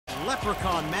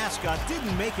Leprechaun mascot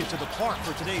didn't make it to the park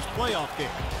for today's playoff game.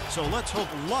 So let's hope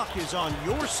luck is on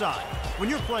your side. When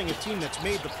you're playing a team that's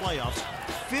made the playoffs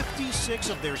 56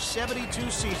 of their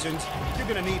 72 seasons, you're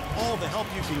going to need all the help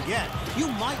you can get. You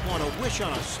might want to wish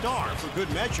on a star for good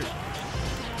measure.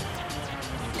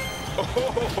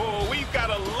 Oh, we've got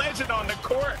a legend on the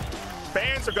court.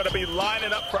 Fans are going to be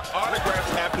lining up for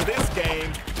autographs after this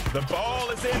game. The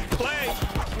ball is in play.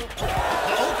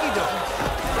 Okie doke.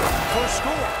 First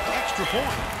score, extra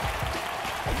point.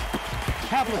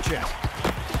 Havlicek.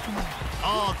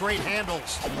 Oh, great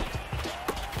handles.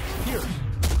 Here.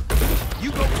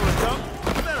 You go for a dunk,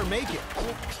 you better make it.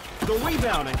 The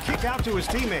rebound and kick out to his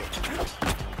teammate.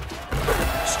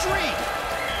 Streak.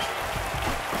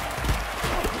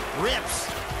 Rips.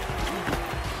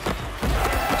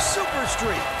 Super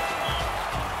streak.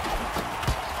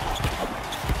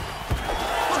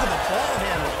 Look at the ball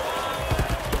handle.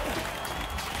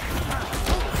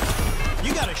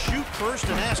 You got to shoot first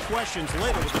and ask questions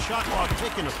later with the shot clock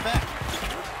taking effect.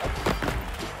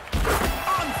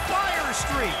 On fire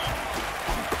streak.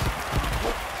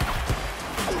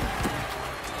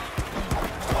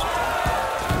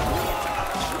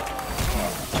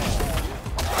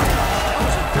 That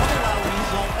was a double alley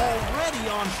while already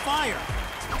on fire.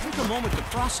 Take a moment to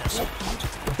process it.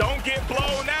 Don't get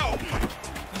blown out.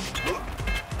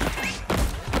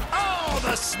 Oh,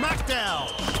 the smackdown.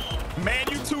 Man,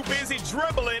 you too busy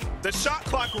dribbling. The shot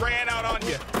clock ran out on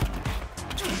you.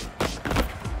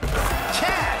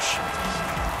 Cash.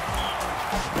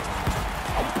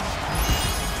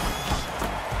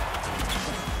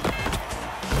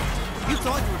 You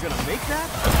thought you were going to make that?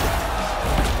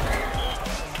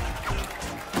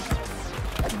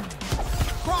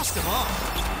 Crossed him up.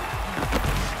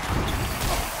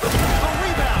 A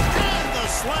rebound and the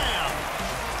slam.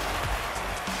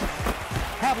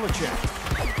 Havlicek.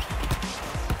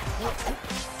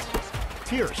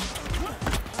 Pierce.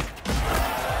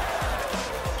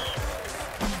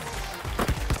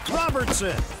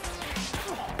 Robertson.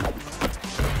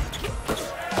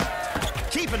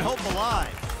 Keeping hope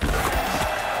alive.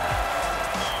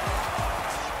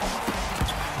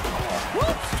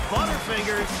 Whoops!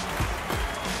 Butterfingers.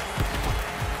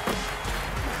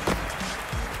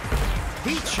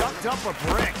 He chucked up a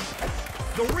brick.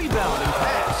 The rebound and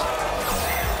pass.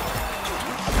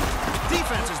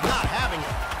 Defense is not having it.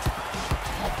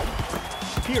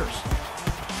 Pierce.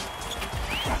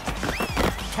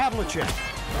 Havlicek.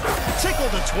 Tickle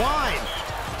the twine.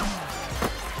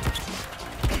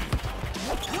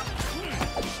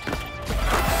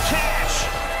 Cash.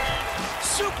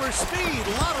 Super speed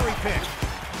lottery pick.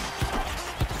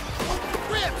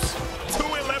 Rips.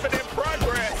 2-11 in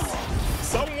progress.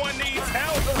 Someone needs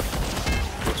help.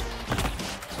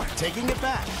 Taking it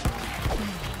back.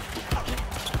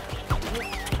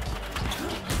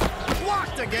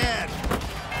 Blocked again.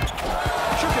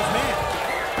 Shook his man.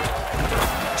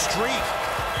 Streak.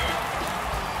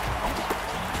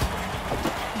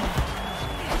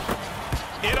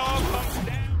 It all comes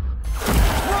down.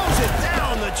 Throws it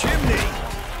down the chimney.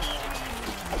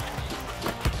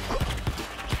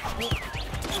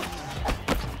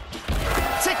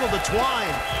 Tickle the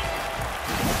twine.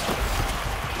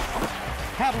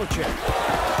 Havlicek.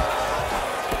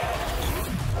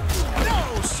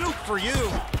 No soup for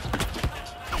you.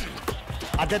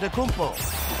 Adetokounmpo.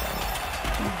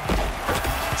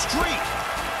 Streak.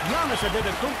 Giannis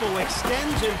Adetokounmpo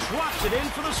extends and drops it in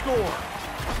for the score.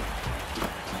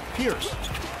 Pierce.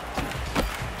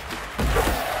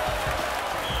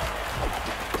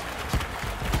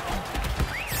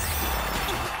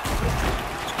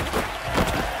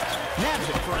 Nabs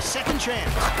it for a second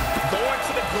chance. Going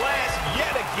to the glass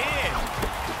yet again.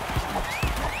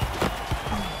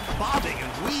 Bobbing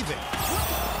and weaving.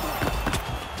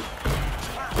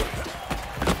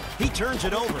 He turns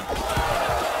it over.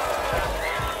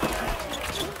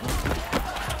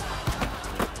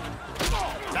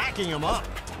 Backing him up.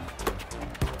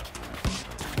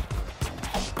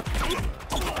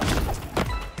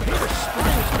 Pierce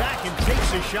springs back and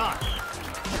takes a shot.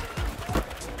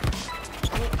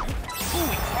 Ooh,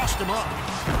 he crossed him up.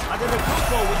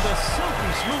 Adetokounmpo with the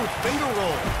silky smooth finger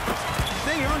roll.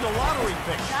 They earned a lottery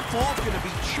pick. That ball's going to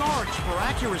be charged for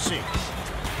accuracy.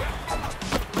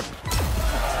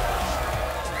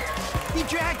 He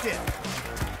jacked it.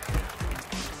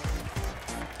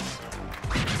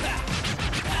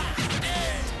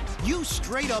 You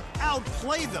straight up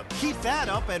outplay them. Keep that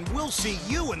up and we'll see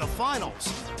you in the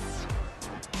finals.